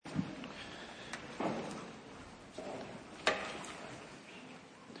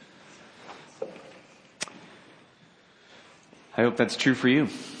I hope that's true for you.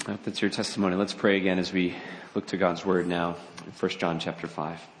 I hope that's your testimony. Let's pray again as we look to God's word now in 1 John chapter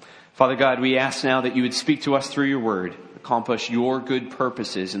 5. Father God, we ask now that you would speak to us through your word, accomplish your good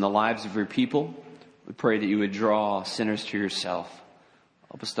purposes in the lives of your people. We pray that you would draw sinners to yourself.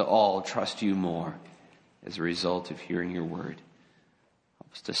 Help us to all trust you more as a result of hearing your word.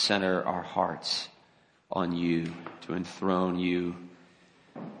 Help us to center our hearts on you, to enthrone you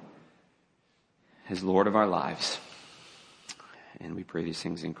as Lord of our lives. And we pray these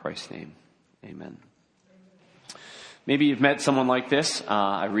things in Christ's name. Amen. Maybe you've met someone like this.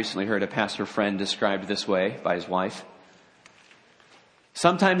 I recently heard a pastor friend described this way by his wife.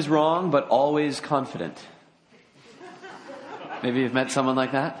 Sometimes wrong, but always confident. Maybe you've met someone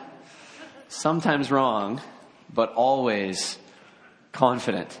like that. Sometimes wrong, but always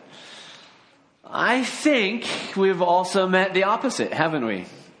confident. I think we've also met the opposite, haven't we?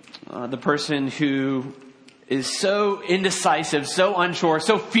 The person who is so indecisive, so unsure,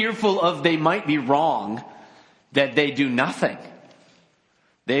 so fearful of they might be wrong that they do nothing.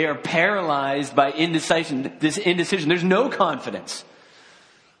 They are paralyzed by indecision. This indecision, there's no confidence.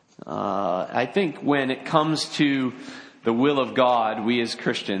 I think when it comes to the will of God, we as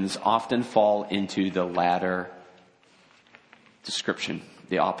Christians often fall into the latter description,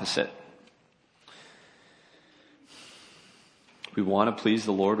 the opposite. We want to please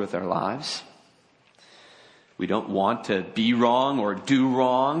the Lord with our lives. We don't want to be wrong or do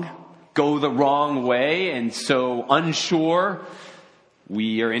wrong, go the wrong way, and so unsure,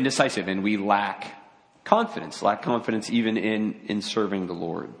 we are indecisive and we lack confidence even in serving the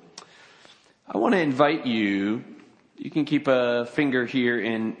Lord. I want to invite you can keep a finger here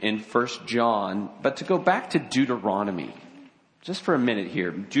in 1 John, but to go back to Deuteronomy, just for a minute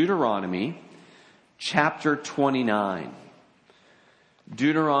here. Deuteronomy chapter 29.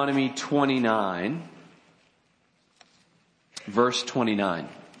 Deuteronomy 29, verse 29.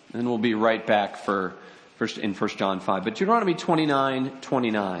 And we'll be right back in 1 John 5. But Deuteronomy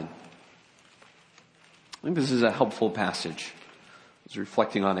 29:29. I think this is a helpful passage. I was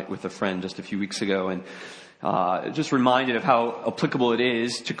reflecting on it with a friend just a few weeks ago and just reminded of how applicable it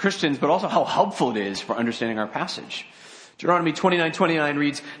is to Christians, but also how helpful it is for understanding our passage. Deuteronomy 29:29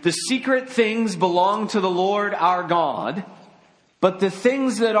 reads, "The secret things belong to the Lord our God, but the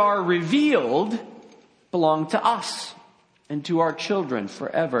things that are revealed belong to us and to our children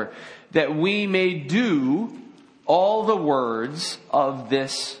forever, that we may do all the words of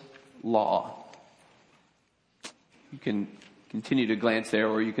this law." You can continue to glance there,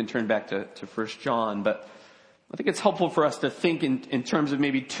 or you can turn back to 1 John. But I think it's helpful for us to think in terms of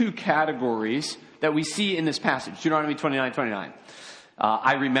maybe two categories that we see in this passage. Deuteronomy 29:29.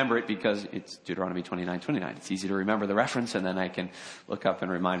 I remember it because it's Deuteronomy 29:29. It's easy to remember the reference, and then I can look up and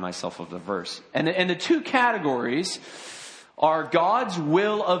remind myself of the verse. And the two categories are God's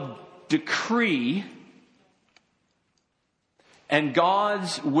will of decree and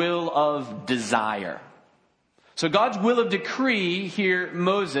God's will of desire. So God's will of decree here,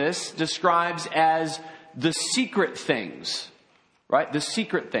 Moses describes as the secret things. Right? The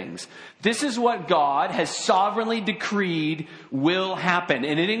secret things. This is what God has sovereignly decreed will happen.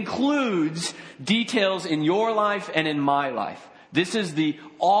 And it includes details in your life and in my life. This is the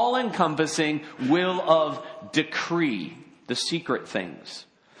all-encompassing will of decree. The secret things.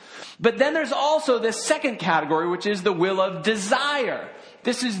 But then there's also this second category, which is the will of desire.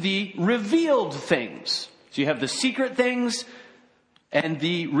 This is the revealed things. So you have the secret things and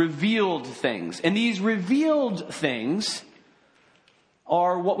the revealed things. And these revealed things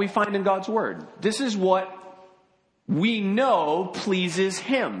are what we find in God's word. This is what we know pleases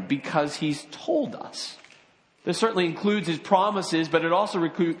him because he's told us. This certainly includes his promises, but it also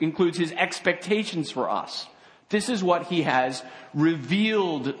includes his expectations for us. This is what he has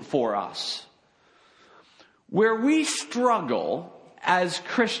revealed for us. Where we struggle as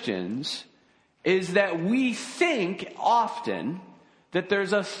Christians is that we think often that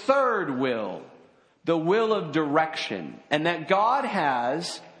there's a third will, the will of direction, and that God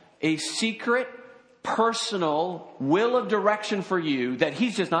has a secret, personal will of direction for you that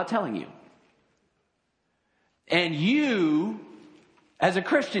he's just not telling you. And you, as a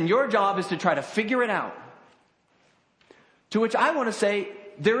Christian, your job is to try to figure it out. To which I want to say,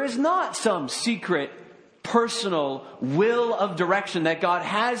 there is not some secret, personal will of direction that God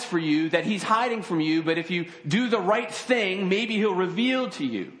has for you that he's hiding from you, but if you do the right thing, maybe he'll reveal to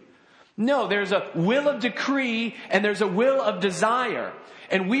you. No, there's a will of decree and there's a will of desire.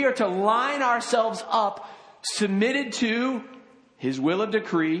 And we are to line ourselves up, submitted to his will of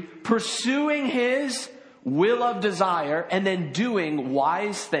decree, pursuing his will of desire, and then doing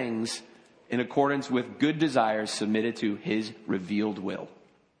wise things in accordance with good desires submitted to his revealed will.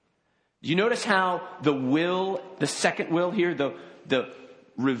 Do you notice how the will, the second will here, the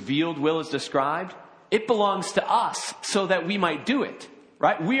revealed will is described? It belongs to us so that we might do it,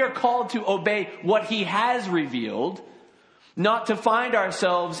 right? We are called to obey what he has revealed, not to find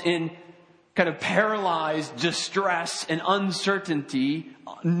ourselves in kind of paralyzed distress and uncertainty,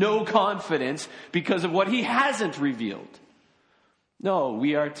 no confidence because of what he hasn't revealed. No,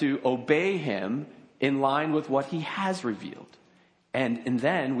 we are to obey him in line with what he has revealed. And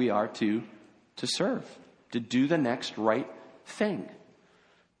then we are to serve, to do the next right thing.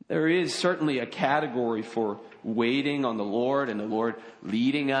 There is certainly a category for waiting on the Lord and the Lord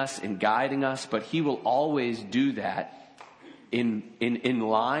leading us and guiding us, but he will always do that in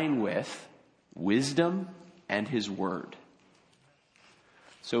line with wisdom and his word.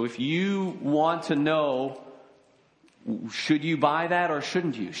 So if you want to know, should you buy that or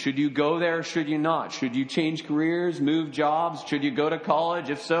shouldn't you? Should you go there or should you not? Should you change careers, move jobs? Should you go to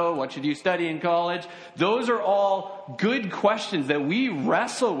college? If so, what should you study in college? Those are all good questions that we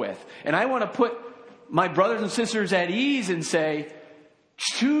wrestle with. And I want to put my brothers and sisters at ease and say,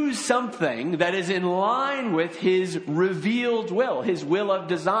 choose something that is in line with his revealed will, his will of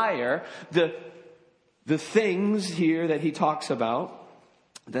desire, the things here that he talks about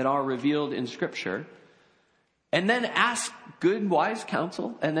that are revealed in Scripture. And then ask good, wise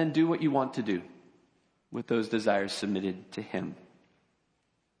counsel, and then do what you want to do with those desires submitted to him.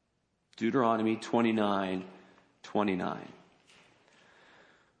 Deuteronomy 29:29.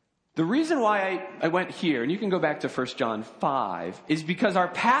 The reason why I went here, and you can go back to 1 John 5, is because our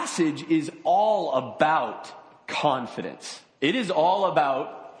passage is all about confidence. It is all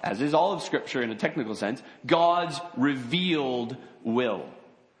about, as is all of Scripture in a technical sense, God's revealed will.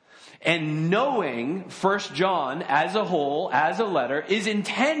 And knowing 1 John as a whole, as a letter, is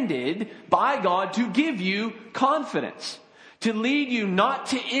intended by God to give you confidence. To lead you not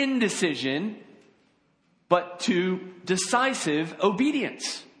to indecision, but to decisive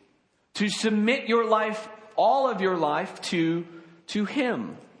obedience. To submit your life, all of your life, to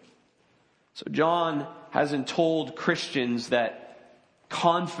him. So John hasn't told Christians that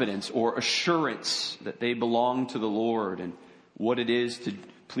confidence or assurance that they belong to the Lord and what it is to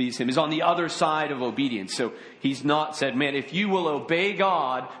please him is on the other side of obedience. So he's not said, man, if you will obey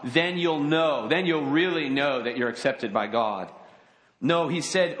God, then you'll really know that you're accepted by God. No, he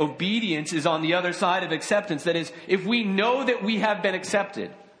said obedience is on the other side of acceptance. That is, if we know that we have been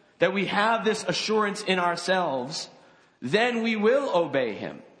accepted, that we have this assurance in ourselves, then we will obey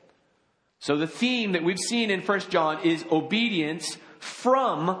him. So the theme that we've seen in 1 John is obedience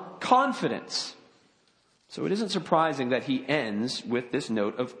from confidence. So it isn't surprising that he ends with this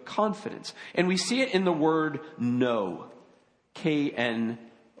note of confidence. And we see it in the word know. K-N-O-W.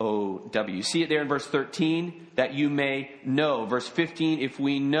 You see it there in verse 13, that you may know. Verse 15, if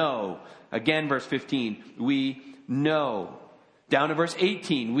we know. Again, verse 15, we know. Down to verse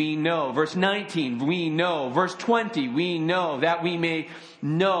 18, we know. Verse 19, we know. Verse 20, we know, that we may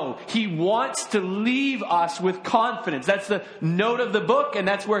know. He wants to leave us with confidence. That's the note of the book, and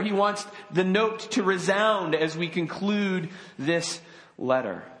that's where he wants the note to resound as we conclude this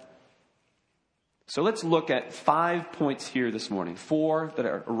letter. So let's look at 5 points here this morning. 4 that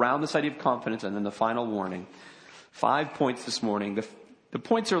are around this idea of confidence, and then the final warning. 5 points this morning. The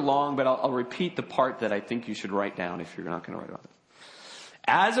points are long, but I'll repeat the part that I think you should write down if you're not going to write about it.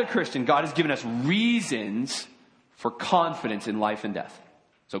 As a Christian, God has given us reasons for confidence in life and death.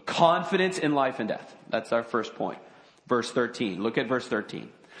 So confidence in life and death. That's our first point. Verse 13. Look at verse 13.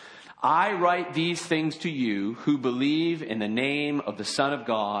 I write these things to you who believe in the name of the Son of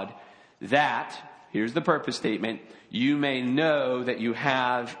God, that, here's the purpose statement, you may know that you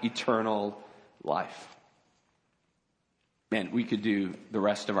have eternal life. Man, we could do the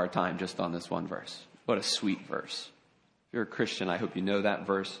rest of our time just on this one verse. What a sweet verse. If you're a Christian, I hope you know that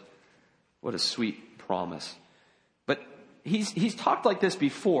verse. What a sweet promise. But he's talked like this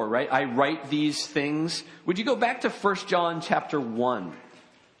before, right? I write these things. Would you go back to 1 John chapter 1?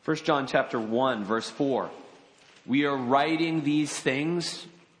 1 John chapter 1, verse 4. We are writing these things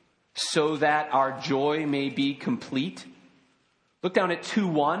so that our joy may be complete. Look down at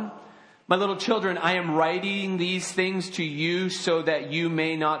 2:1. My little children, I am writing these things to you so that you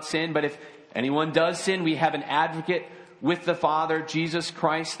may not sin. But if anyone does sin, we have an advocate with the Father, Jesus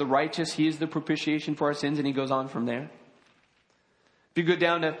Christ, the righteous. He is the propitiation for our sins. And he goes on from there. If you go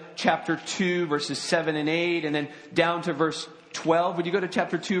down to chapter 2, verses 7 and 8, and then down to verse 12. Would you go to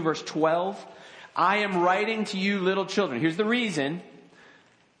chapter 2, verse 12? I am writing to you, little children. Here's the reason.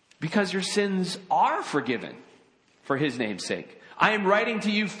 Because your sins are forgiven for his name's sake. I am writing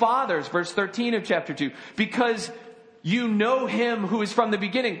to you fathers, verse 13 of chapter 2, because you know him who is from the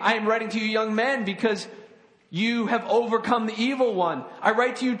beginning. I am writing to you young men because you have overcome the evil one. I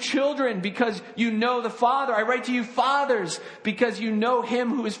write to you children because you know the Father. I write to you fathers because you know him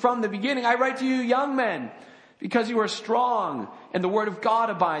who is from the beginning. I write to you young men because you are strong and the word of God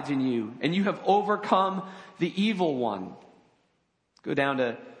abides in you and you have overcome the evil one. Go down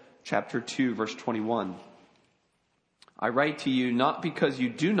to chapter 2, verse 21. I write to you not because you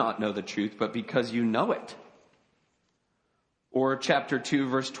do not know the truth, but because you know it. Or chapter 2,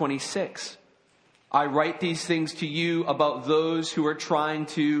 verse 26. I write these things to you about those who are trying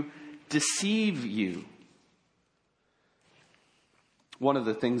to deceive you. One of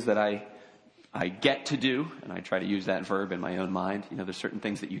the things that I get to do, and I try to use that verb in my own mind, there's certain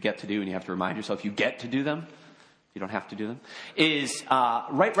things that you get to do and you have to remind yourself you get to do them. You don't have to do them. Is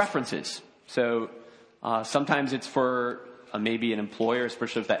write references. So sometimes it's for maybe an employer,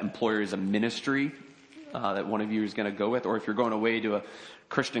 especially if that employer is a ministry that one of you is going to go with, or if you're going away to a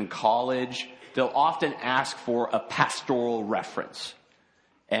Christian college, they'll often ask for a pastoral reference.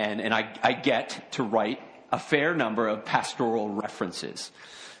 And I get to write a fair number of pastoral references.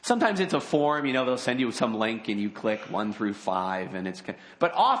 Sometimes it's a form, they'll send you some link and you click 1 through 5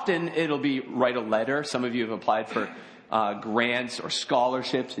 but often it'll be write a letter. Some of you have applied for grants or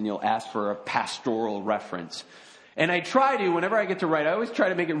scholarships and you'll ask for a pastoral reference. And I try to, whenever I get to write, I always try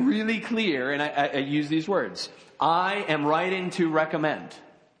to make it really clear, and I use these words. I am writing to recommend.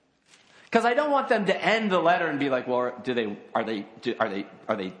 Because I don't want them to end the letter and be like, well, do they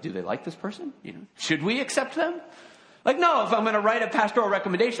like this person? Should we accept them? Like, no, if I'm going to write a pastoral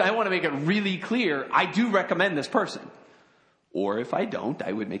recommendation, I want to make it really clear I do recommend this person. Or if I don't,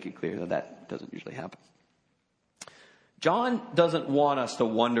 I would make it clear that doesn't usually happen. John doesn't want us to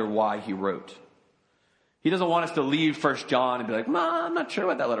wonder why he wrote. He doesn't want us to leave 1 John and be like, I'm not sure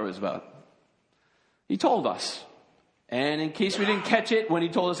what that letter was about. He told us. And in case we didn't catch it, when he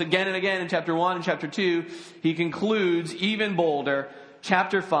told us again and again in chapter 1 and chapter 2, he concludes even bolder,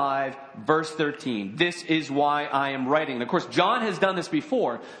 chapter 5, verse 13. This is why I am writing. And of course, John has done this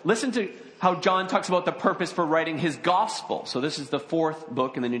before. Listen to how John talks about the purpose for writing his gospel. So this is the 4th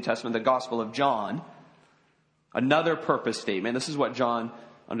book in the New Testament, the Gospel of John. Another purpose statement. This is what John,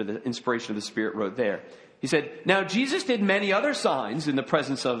 under the inspiration of the Spirit, wrote there. He said, now Jesus did many other signs in the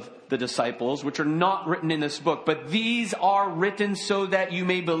presence of the disciples, which are not written in this book, but these are written so that you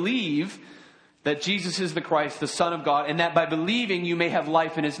may believe that Jesus is the Christ, the Son of God, and that by believing you may have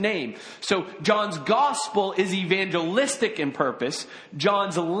life in his name. So John's gospel is evangelistic in purpose.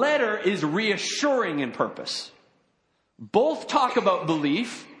 John's letter is reassuring in purpose. Both talk about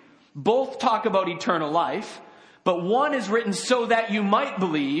belief. Both talk about eternal life. But one is written so that you might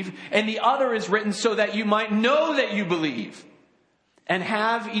believe, and the other is written so that you might know that you believe and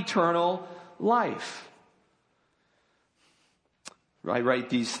have eternal life. I write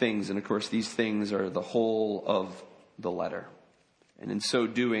these things, and of course these things are the whole of the letter. And in so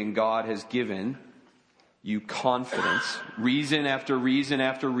doing, God has given you confidence, reason after reason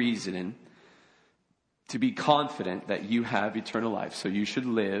after reason, to be confident that you have eternal life. So you should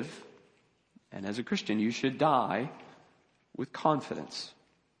live, and as a Christian, you should die with confidence.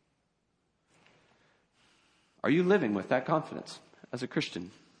 Are you living with that confidence as a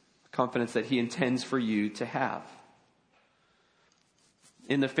Christian? Confidence that he intends for you to have.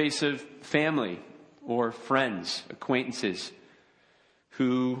 In the face of family or friends, acquaintances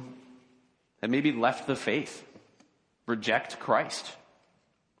who have maybe left the faith, reject Christ.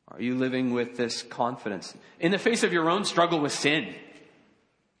 Are you living with this confidence? In the face of your own struggle with sin.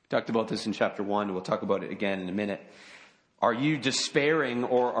 We talked about this in chapter 1. We'll talk about it again in a minute. Are you despairing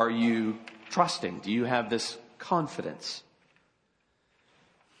or are you trusting? Do you have this confidence?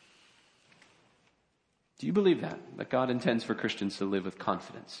 Do you believe that God intends for Christians to live with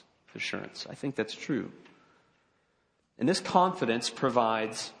confidence, assurance? I think that's true. And this confidence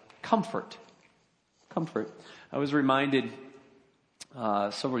provides comfort. Comfort. I was reminded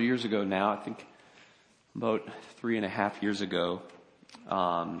several years ago now, I think about 3.5 years ago,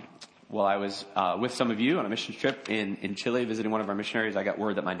 while I was with some of you on a mission trip in Chile visiting one of our missionaries, I got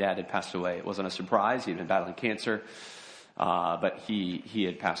word that my dad had passed away. It wasn't a surprise. He'd been battling cancer, but he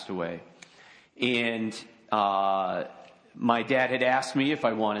had passed away. And my dad had asked me if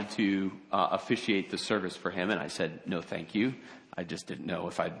I wanted to officiate the service for him, and I said, no, thank you. I just didn't know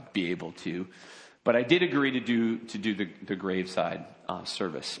if I'd be able to. But I did agree to do the graveside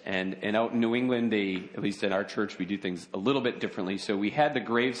service. And out in New England, at least in our church, we do things a little bit differently. So we had the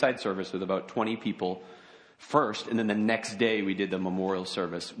graveside service with about 20 people first, and then the next day we did the memorial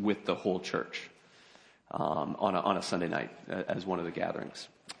service with the whole church. on a Sunday night as one of the gatherings.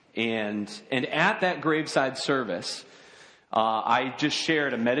 And at that graveside service, I just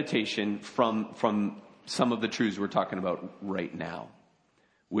shared a meditation from some of the truths we're talking about right now,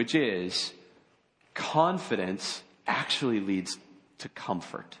 which is confidence actually leads to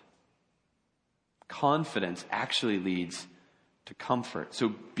comfort. Confidence actually leads to comfort.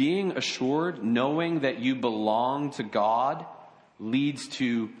 So being assured, knowing that you belong to God, leads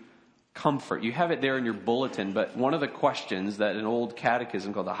to comfort. You have it there in your bulletin, but one of the questions that an old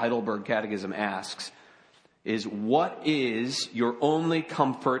catechism called the Heidelberg Catechism asks is, what is your only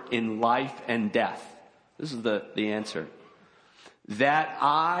comfort in life and death? This is the answer. That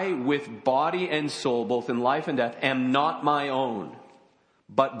I, with body and soul, both in life and death, am not my own,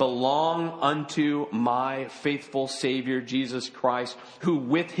 but belong unto my faithful Savior, Jesus Christ, who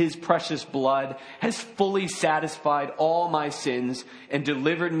with his precious blood has fully satisfied all my sins and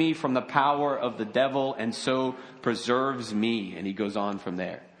delivered me from the power of the devil, and so preserves me. And he goes on from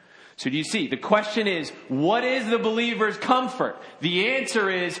there. So do you see? The question is, what is the believer's comfort? The answer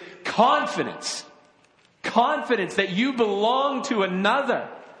is confidence. Confidence that you belong to another,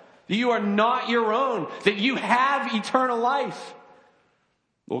 that you are not your own, that you have eternal life.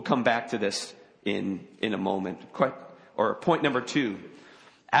 We'll come back to this in a moment. Or point number 2.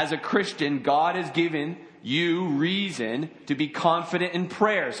 As a Christian, God has given you reason to be confident in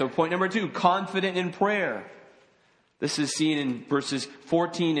prayer. So point number 2, confident in prayer. This is seen in verses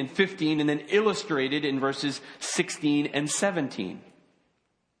 14 and 15 and then illustrated in verses 16 and 17.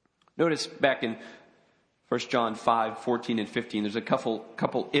 Notice back in 1 John 5, 14 and 15, there's a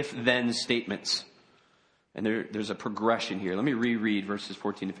couple if-then statements. And there's a progression here. Let me reread verses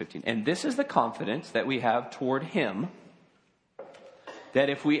 14 and 15. And this is the confidence that we have toward him, that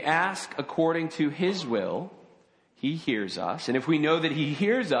if we ask according to his will, he hears us. And if we know that he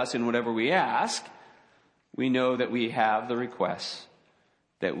hears us in whatever we ask, we know that we have the requests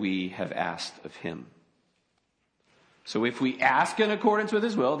that we have asked of him. So if we ask in accordance with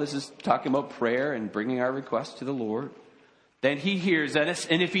his will, this is talking about prayer and bringing our requests to the Lord, then he hears us.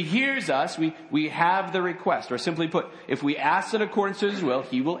 And if he hears us, we have the request. Or simply put, if we ask in accordance to his will,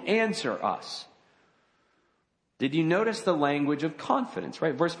 he will answer us. Did you notice the language of confidence,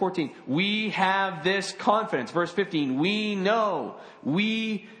 right? Verse 14, we have this confidence. Verse 15, we know.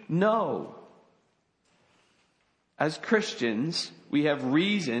 We know. As Christians, we have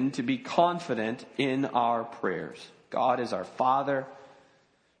reason to be confident in our prayers. God is our Father.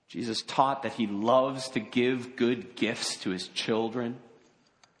 Jesus taught that he loves to give good gifts to his children.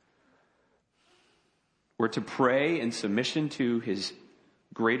 We're to pray in submission to his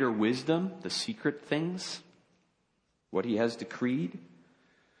greater wisdom, the secret things, what he has decreed.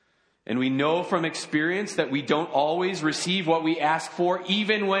 And we know from experience that we don't always receive what we ask for,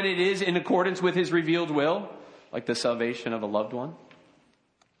 even when it is in accordance with his revealed will, like the salvation of a loved one.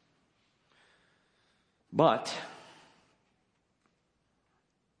 But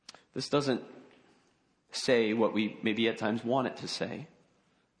this doesn't say what we maybe at times want it to say,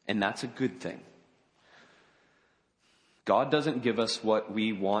 and that's a good thing. God doesn't give us what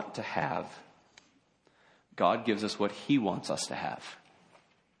we want to have. God gives us what he wants us to have.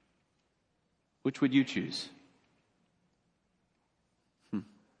 Which would you choose?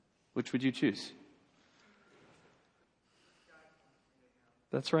 Which would you choose?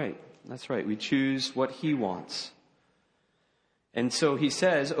 That's right. That's right. We choose what he wants. And so he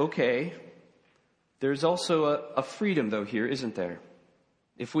says, okay, there's also a freedom though here, isn't there?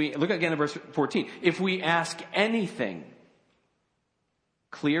 If we look again at verse 14, if we ask anything,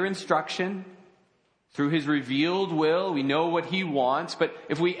 clear instruction through his revealed will, we know what he wants, but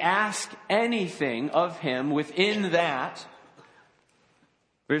if we ask anything of him within that,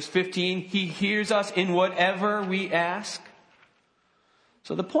 verse 15, he hears us in whatever we ask.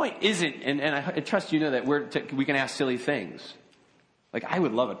 So the point isn't, and I trust you know that we can ask silly things. Like, I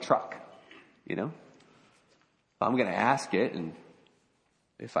would love a truck, you know? I'm going to ask it, and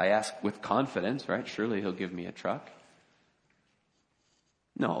if I ask with confidence, right, surely he'll give me a truck.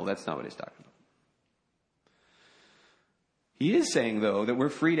 No, that's not what he's talking about. He is saying, though, that we're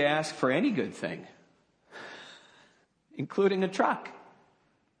free to ask for any good thing, including a truck.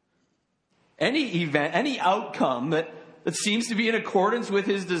 Any event, any outcome that seems to be in accordance with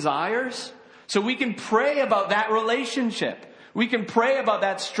his desires. So we can pray about that relationship. We can pray about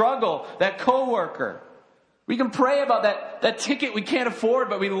that struggle, that coworker. We can pray about that ticket we can't afford,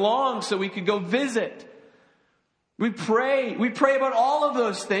 but we long so we could go visit. We pray about all of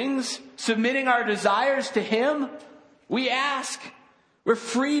those things, submitting our desires to him. We ask. We're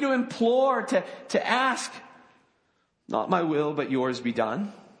free to implore, to ask. Not my will, but yours be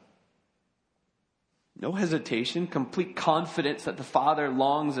done. No hesitation, complete confidence that the Father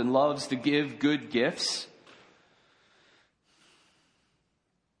longs and loves to give good gifts.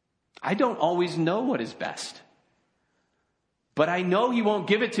 I don't always know what is best, but I know He won't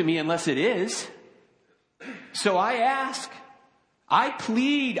give it to me unless it is. So I ask, I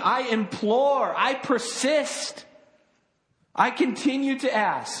plead, I implore, I persist. I continue to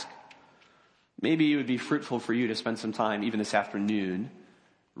ask. Maybe it would be fruitful for you to spend some time, even this afternoon,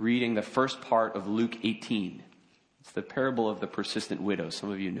 reading the first part of Luke 18. It's the parable of the persistent widow.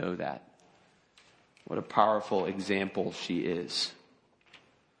 Some of you know that. What a powerful example she is.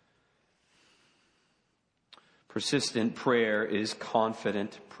 Persistent prayer is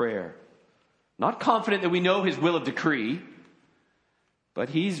confident prayer. Not confident that we know His will of decree, but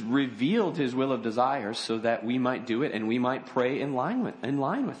He's revealed His will of desire so that we might do it and we might pray in line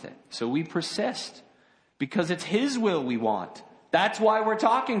with it. So we persist because it's His will we want. That's why we're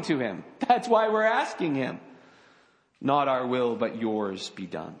talking to Him. That's why we're asking Him. Not our will, but yours be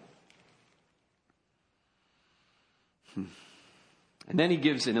done. And then He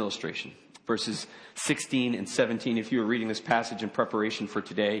gives an illustration. Verses 16 and 17. If you were reading this passage in preparation for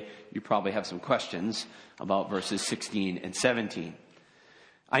today, you probably have some questions about verses 16 and 17.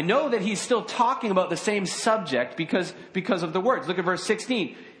 I know that he's still talking about the same subject because of the words. Look at verse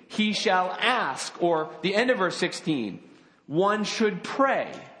 16. He shall ask, or the end of verse 16, one should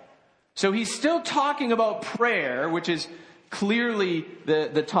pray. So he's still talking about prayer, which is clearly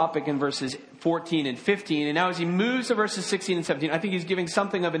the topic in verses 14 and 15. And now as he moves to verses 16 and 17, I think he's giving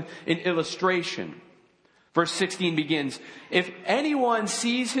something of an illustration. Verse 16 begins, if anyone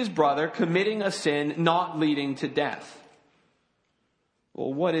sees his brother committing a sin not leading to death.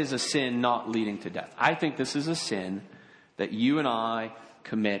 Well, what is a sin not leading to death? I think this is a sin that you and I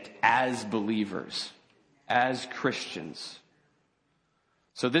commit as believers, as Christians.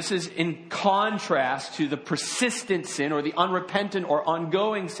 So this is in contrast to the persistent sin or the unrepentant or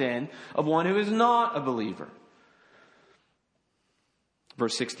ongoing sin of one who is not a believer.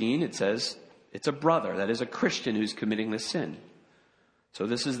 Verse 16, it says, it's a brother, that is a Christian who's committing this sin. So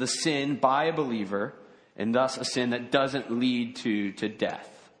this is the sin by a believer, and thus a sin that doesn't lead to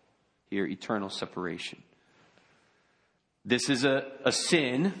death. Here, eternal separation. This is a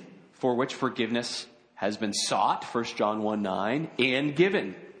sin for which forgiveness has been sought, 1 John 1:9, and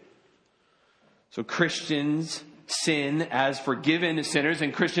given. So Christians sin as forgiven sinners,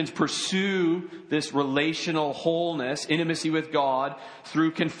 and Christians pursue this relational wholeness, intimacy with God,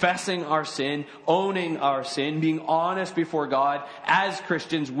 through confessing our sin, owning our sin, being honest before God as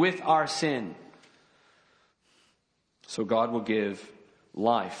Christians with our sin. So God will give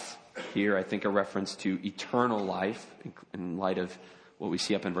life. Here, I think a reference to eternal life in light of what we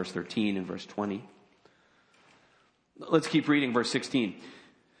see up in verse 13 and verse 20. Let's keep reading verse 16.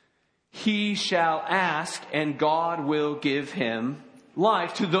 He shall ask, and God will give him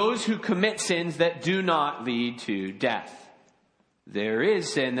life to those who commit sins that do not lead to death. There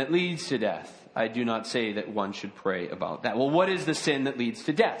is sin that leads to death. I do not say that one should pray about that. Well, what is the sin that leads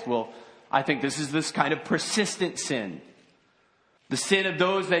to death? Well, I think this is this kind of persistent sin. The sin of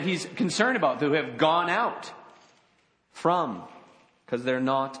those that he's concerned about, who have gone out from, because they're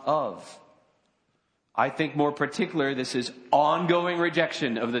not of. I think more particular, this is ongoing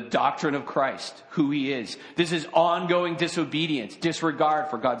rejection of the doctrine of Christ, who he is. This is ongoing disobedience, disregard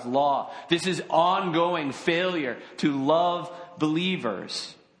for God's law. This is ongoing failure to love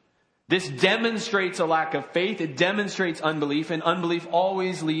believers. This demonstrates a lack of faith. It demonstrates unbelief, and unbelief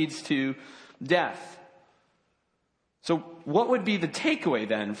always leads to death. So what would be the takeaway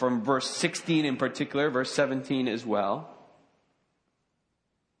then from verse 16 in particular, verse 17 as well?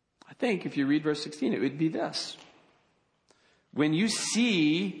 I think if you read verse 16, it would be this. When you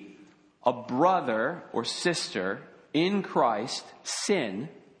see a brother or sister in Christ sin,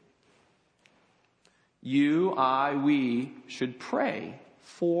 we should pray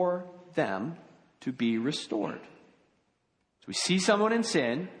for them to be restored. So we see someone in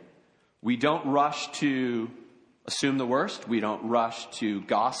sin, we don't rush to assume the worst, we don't rush to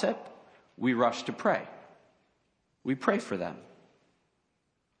gossip, we rush to pray. We pray for them.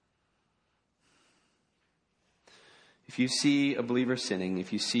 If you see a believer sinning,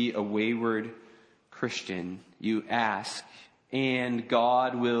 if you see a wayward Christian, you ask, and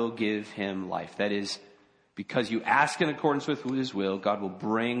God will give him life. That is, because you ask in accordance with his will, God will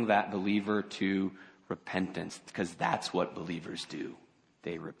bring that believer to repentance, because that's what believers do.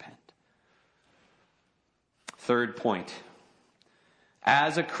 They repent. Third point.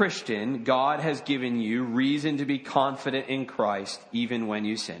 As a Christian, God has given you reason to be confident in Christ even when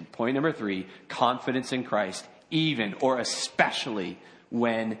you sin. Point number 3, confidence in Christ, even or especially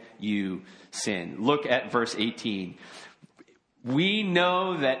when you sin. Look at verse 18. We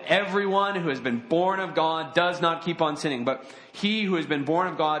know that everyone who has been born of God does not keep on sinning, but he who has been born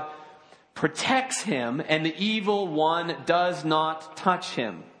of God protects him, and the evil one does not touch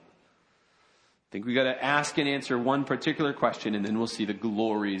him. I think we got to ask and answer one particular question, and then we'll see the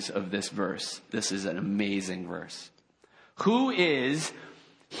glories of this verse. This is an amazing verse. Who is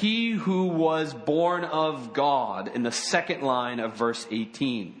he who was born of God in the second line of verse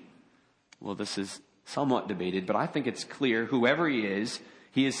 18? Well, this is somewhat debated, but I think it's clear. Whoever he is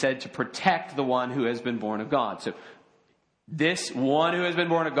said to protect the one who has been born of God. So this one who has been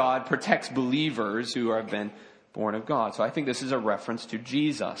born of God protects believers who have been born of God. So I think this is a reference to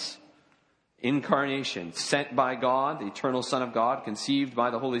Jesus. Incarnation, sent by God, the eternal Son of God, conceived by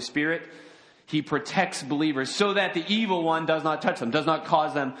the Holy Spirit. He protects believers so that the evil one does not touch them, does not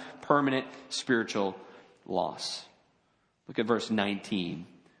cause them permanent spiritual loss. Look at verse 19.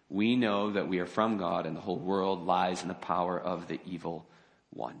 We know that we are from God, and the whole world lies in the power of the evil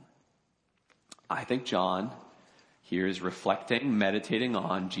one. I think John here is reflecting, meditating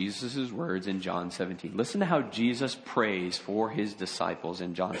on Jesus' words in John 17. Listen to how Jesus prays for his disciples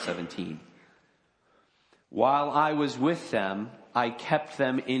in John 17. While I was with them, I kept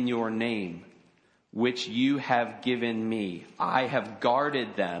them in your name, which you have given me. I have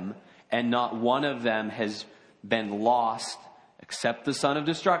guarded them, and not one of them has been lost, except the son of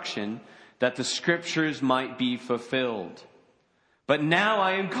destruction, that the scriptures might be fulfilled. But now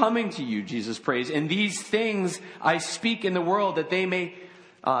I am coming to you, Jesus prays, and these things I speak in the world, that they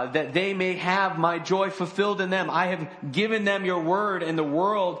may have my joy fulfilled in them. I have given them your word, and the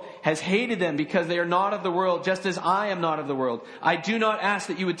world has hated them because they are not of the world, just as I am not of the world. I do not ask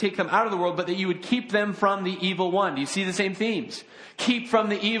that you would take them out of the world, but that you would keep them from the evil one. Do you see the same themes? Keep from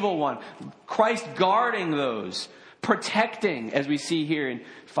the evil one. Christ guarding those, protecting, as we see here in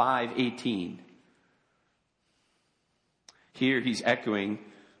 5:18. Here he's echoing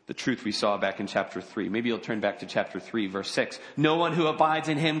the truth we saw back in chapter 3. Maybe you'll turn back to chapter 3, verse 6. No one who abides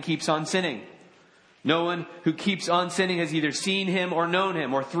in him keeps on sinning. No one who keeps on sinning has either seen him or known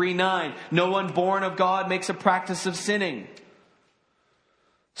him. Or 3:9. No one born of God makes a practice of sinning.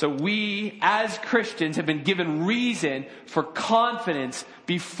 So we, as Christians, have been given reason for confidence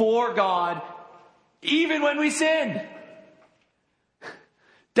before God, even when we sin.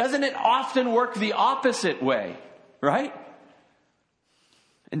 Doesn't it often work the opposite way, right?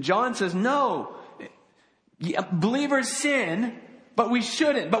 And John says, no, believers sin, but we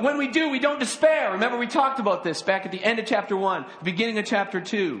shouldn't. But when we do, we don't despair. Remember, we talked about this back at the end of chapter 1, the beginning of chapter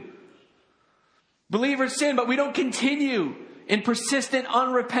 2. Believers sin, but we don't continue in persistent,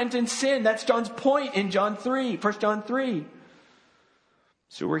 unrepentant sin. That's John's point in John 3, 1 John 3.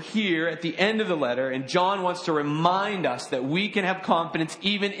 So we're here at the end of the letter, and John wants to remind us that we can have confidence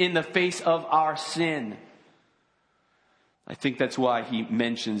even in the face of our sin. I think that's why he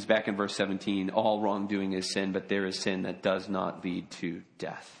mentions back in verse 17, all wrongdoing is sin, but there is sin that does not lead to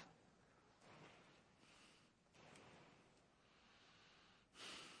death.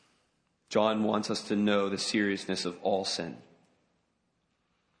 John wants us to know the seriousness of all sin.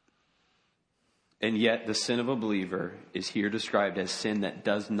 And yet the sin of a believer is here described as sin that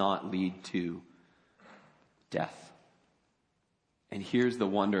does not lead to death. And here's the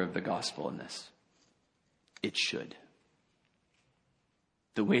wonder of the gospel in this. It should.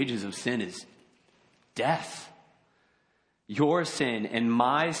 The wages of sin is death. Your sin and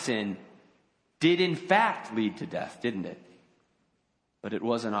my sin did in fact lead to death, didn't it? But it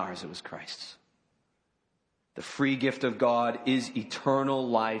wasn't ours, it was Christ's. The free gift of God is eternal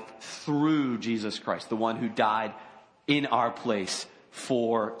life through Jesus Christ, the one who died in our place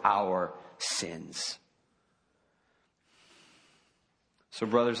for our sins. So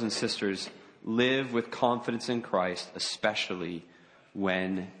brothers and sisters, live with confidence in Christ, especially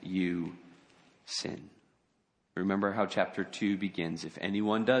when you sin. Remember how chapter 2 begins. If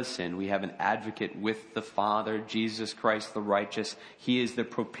anyone does sin, we have an advocate with the Father, Jesus Christ the righteous. He is the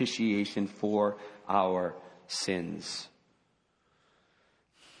propitiation for our sins.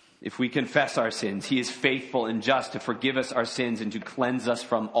 If we confess our sins, he is faithful and just to forgive us our sins and to cleanse us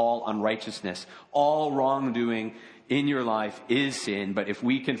from all unrighteousness. All wrongdoing in your life is sin, but if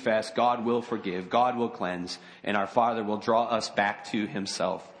we confess, God will forgive, God will cleanse, and our Father will draw us back to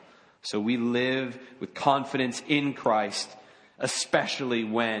himself. So we live with confidence in Christ, especially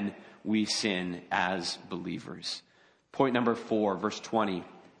when we sin as believers. Point number 4, verse 20.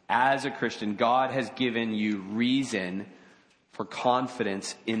 As a Christian, God has given you reason for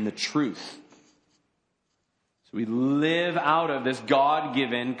confidence in the truth. So we live out of this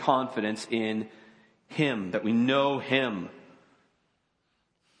God-given confidence in him, that we know him.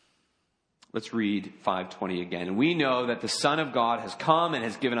 Let's read 5:20 again. And we know that the Son of God has come and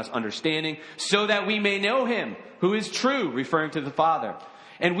has given us understanding so that we may know him who is true, referring to the Father.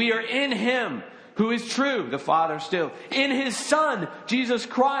 And we are in him who is true, the Father still, in his Son, Jesus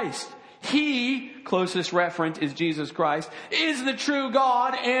Christ. He, closest reference is Jesus Christ, is the true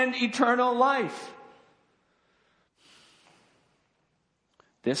God and eternal life.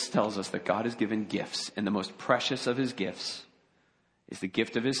 This tells us that God has given gifts, and the most precious of his gifts is the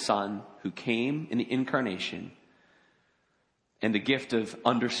gift of his Son who came in the incarnation, and the gift of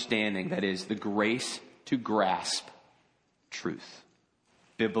understanding, that is, the grace to grasp truth,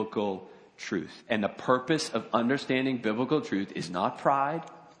 biblical truth. And the purpose of understanding biblical truth is not pride.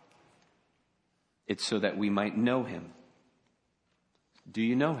 It's so that we might know him. Do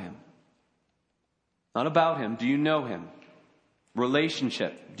you know him? Not about him. Do you know him?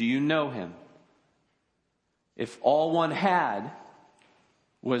 Relationship. Do you know him? If all one had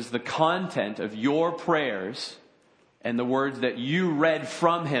was the content of your prayers and the words that you read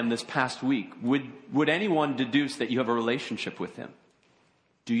from him this past week, would anyone deduce that you have a relationship with him?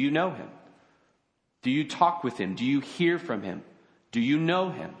 Do you know him? Do you talk with him? Do you hear from him? Do you know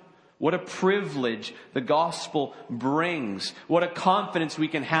him? What a privilege the gospel brings. What a confidence we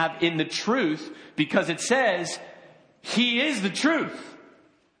can have in the truth, because it says he is the truth.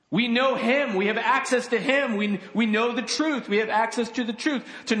 We know him. We have access to him. We know the truth. We have access to the truth.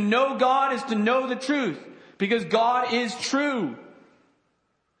 To know God is to know the truth, because God is true.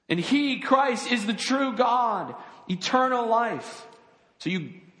 And he, Christ, is the true God, eternal life. So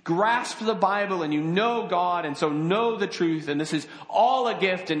you grasp the Bible and you know God, and so know the truth. And this is all a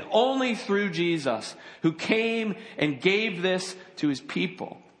gift, and only through Jesus, who came and gave this to his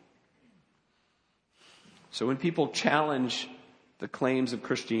people. So when people challenge the claims of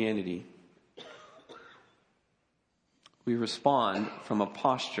Christianity, we respond from a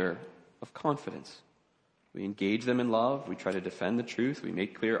posture of confidence. We engage them in love. We try to defend the truth. We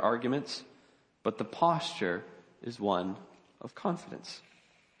make clear arguments. But the posture is one of confidence.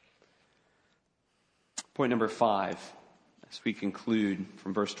 Point number 5, as we conclude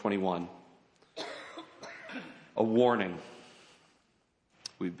from verse 21. A warning.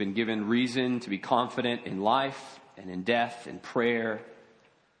 We've been given reason to be confident in life and in death, in prayer,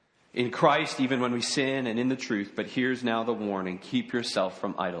 in Christ, even when we sin, and in the truth. But here's now the warning. Keep yourself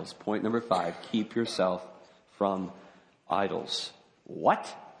from idols. Point number 5, keep yourself from idols.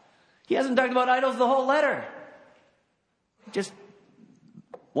 What? He hasn't talked about idols the whole letter. Just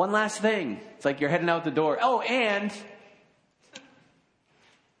one last thing. It's like you're heading out the door. Oh, and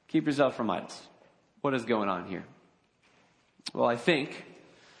keep yourself from idols. What is going on here? Well, I think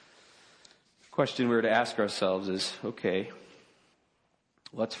the question we're to ask ourselves is, okay,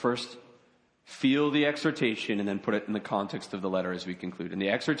 let's first feel the exhortation and then put it in the context of the letter as we conclude. And the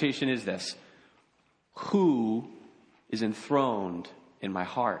exhortation is this: who is enthroned in my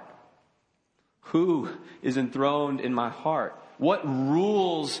heart? Who is enthroned in my heart? What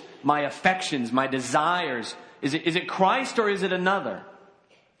rules my affections, my desires? Is it Christ or is it another?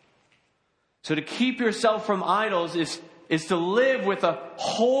 So to keep yourself from idols is to live with a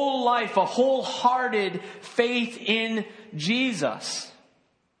whole life, a wholehearted faith in Jesus.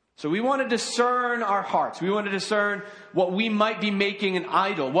 So we want to discern our hearts. We want to discern what we might be making an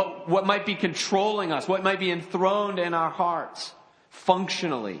idol, what might be controlling us, what might be enthroned in our hearts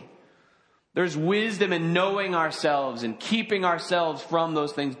functionally. There's wisdom in knowing ourselves and keeping ourselves from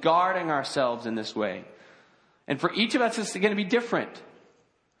those things, guarding ourselves in this way. And for each of us, it's going to be different.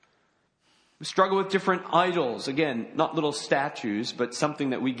 We struggle with different idols. Again, not little statues, but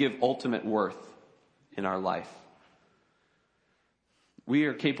something that we give ultimate worth in our life. We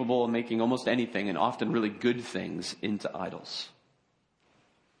are capable of making almost anything, and often really good things, into idols.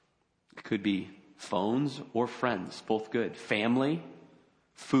 It could be phones or friends, both good. Family,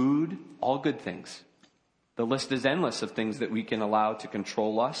 food, all good things. The list is endless of things that we can allow to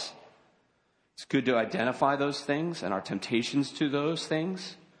control us. It's good to identify those things and our temptations to those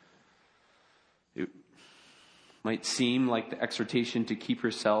things. It might seem like the exhortation to keep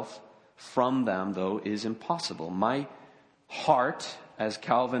yourself from them, though, is impossible. My heart, as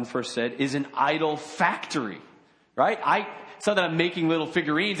Calvin first said, is an idol factory, right? It's not that I'm making little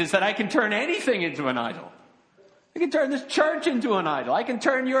figurines. It's that I can turn anything into an idol. I can turn this church into an idol. I can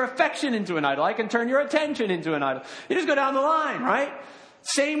turn your affection into an idol. I can turn your attention into an idol. You just go down the line, right?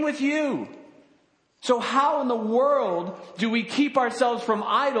 Same with you. So how in the world do we keep ourselves from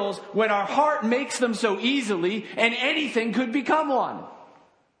idols when our heart makes them so easily and anything could become one?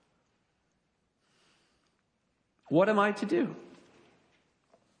 What am I to do?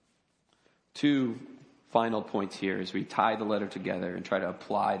 To final points here as we tie the letter together and try to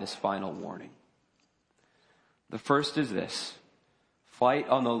apply this final warning. The first is this: fight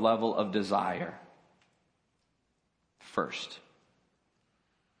on the level of desire. First,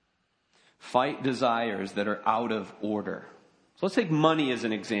 fight desires that are out of order. So let's take money as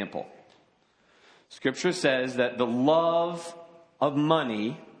an example. Scripture says that the love of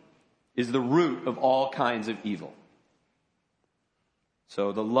money is the root of all kinds of evil.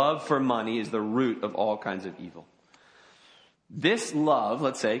 So the love for money is the root of all kinds of evil. This love,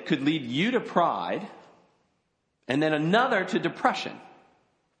 let's say, could lead you to pride, and then another to depression.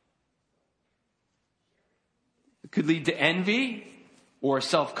 It could lead to envy or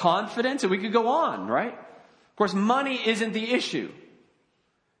self-confidence, and we could go on, right? Of course, money isn't the issue.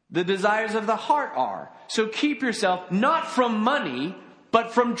 The desires of the heart are. So keep yourself not from money,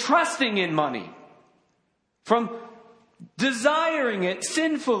 but from trusting in money. From desiring it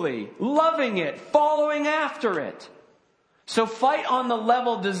sinfully, loving it, following after it. So fight on the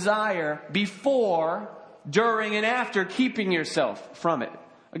level desire before, during, and after keeping yourself from it.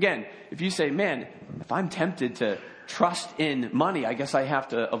 Again, if you say, man, if I'm tempted to trust in money, I guess I have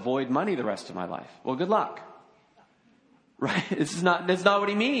to avoid money the rest of my life. Well, good luck. Right? That's not what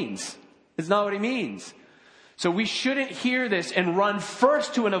he means. It's not what he means. So we shouldn't hear this and run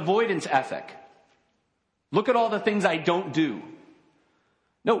first to an avoidance ethic. Look at all the things I don't do.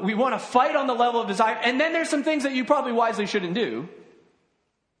 No, we want to fight on the level of desire. And then there's some things that you probably wisely shouldn't do.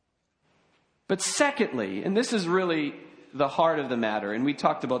 But secondly, and this is really the heart of the matter, and we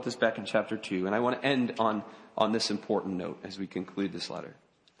talked about this back in chapter 2, and I want to end on this important note as we conclude this letter.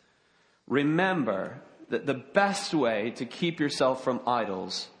 Remember that the best way to keep yourself from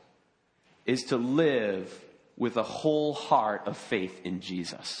idols is to live with a whole heart of faith in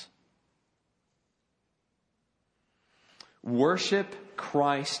Jesus. Worship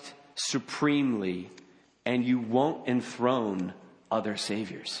Christ supremely, and you won't enthrone other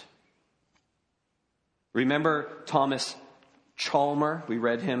saviors. Remember Thomas Chalmers? We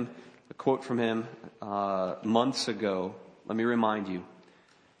read a quote from him months ago. Let me remind you.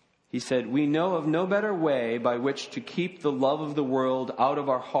 He said, "We know of no better way by which to keep the love of the world out of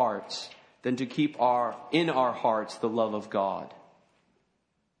our hearts than to keep in our hearts the love of God."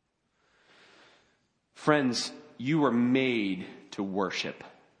 Friends, you were made to worship.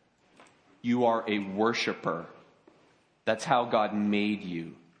 You are a worshiper. That's how God made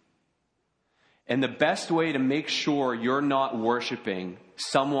you. And the best way to make sure you're not worshiping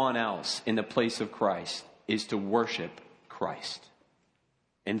someone else in the place of Christ is to worship Christ.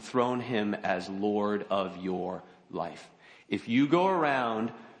 Enthrone him as Lord of your life. If you go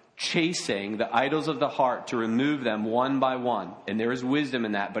around chasing the idols of the heart to remove them one by one, and there is wisdom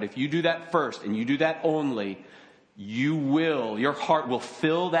in that, but if you do that first and you do that only, your heart will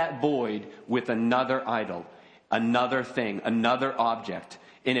fill that void with another idol, another thing, another object.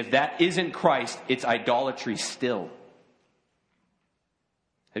 And if that isn't Christ, it's idolatry still.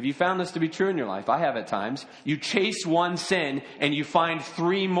 Have you found this to be true in your life? I have at times. You chase one sin and you find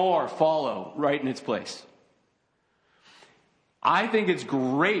 3 more follow right in its place. I think it's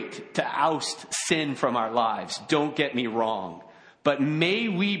great to oust sin from our lives. Don't get me wrong. But may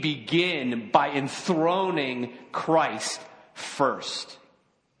we begin by enthroning Christ first.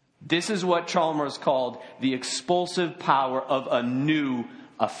 This is what Chalmers called the expulsive power of a new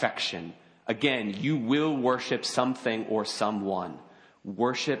affection. Again, you will worship something or someone.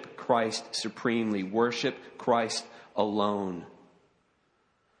 Worship Christ supremely. Worship Christ alone.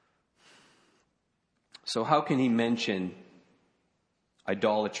 So how can he mention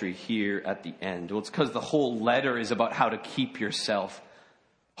idolatry here at the end? Well, it's because the whole letter is about how to keep yourself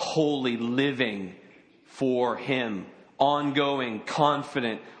holy, living for him. Ongoing,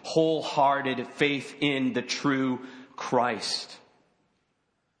 confident, wholehearted faith in the true Christ.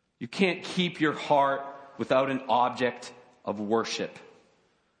 You can't keep your heart without an object of worship.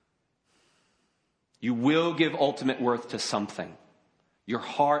 You will give ultimate worth to something. Your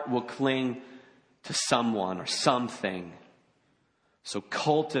heart will cling to someone or something. So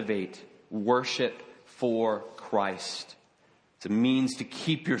cultivate worship for Christ. It's a means to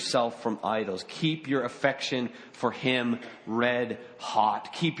keep yourself from idols. Keep your affection for him red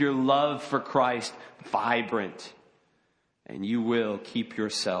hot. Keep your love for Christ vibrant. And you will keep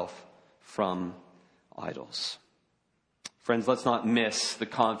yourself from idols. Friends, let's not miss the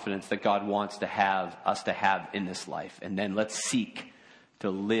confidence that God wants us to have in this life. And then let's seek to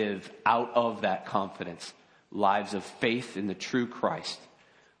live out of that confidence lives of faith in the true Christ,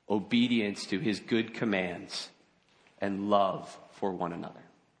 obedience to his good commands, and love for one another.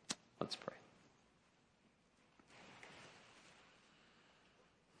 Let's pray.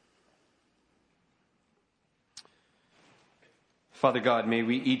 Father God, may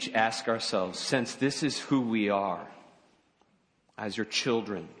we each ask ourselves, since this is who we are as your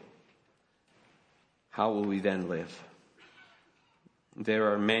children, how will we then live?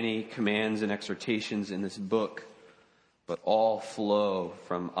 There are many commands and exhortations in this book, but all flow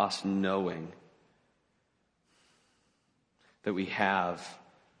from us knowing that we have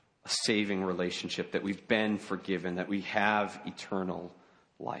a saving relationship, that we've been forgiven, that we have eternal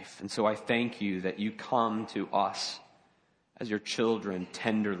life. And so I thank you that you come to us as your children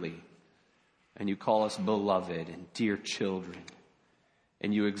tenderly, and you call us beloved and dear children,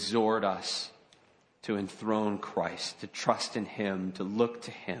 and you exhort us to enthrone Christ, to trust in him, to look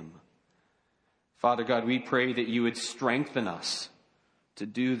to him. Father God, we pray that you would strengthen us to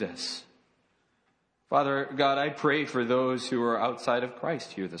do this. Father God, I pray for those who are outside of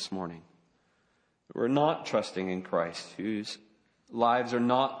Christ here this morning, who are not trusting in Christ, whose lives are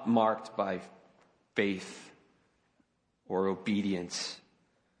not marked by faith or obedience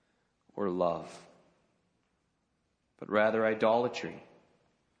or love, but rather idolatry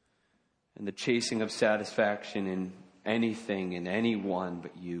and the chasing of satisfaction in anything and anyone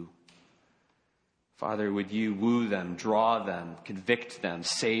but you. Father, would you woo them, draw them, convict them,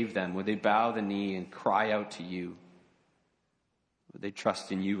 save them? Would they bow the knee and cry out to you? Would they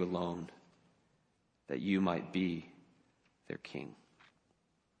trust in you alone, that you might be their King?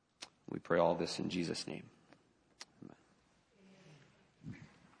 We pray all this in Jesus' name. Amen.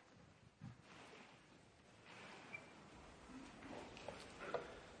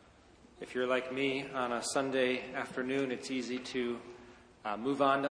 If you're like me on a Sunday afternoon, it's easy to move on to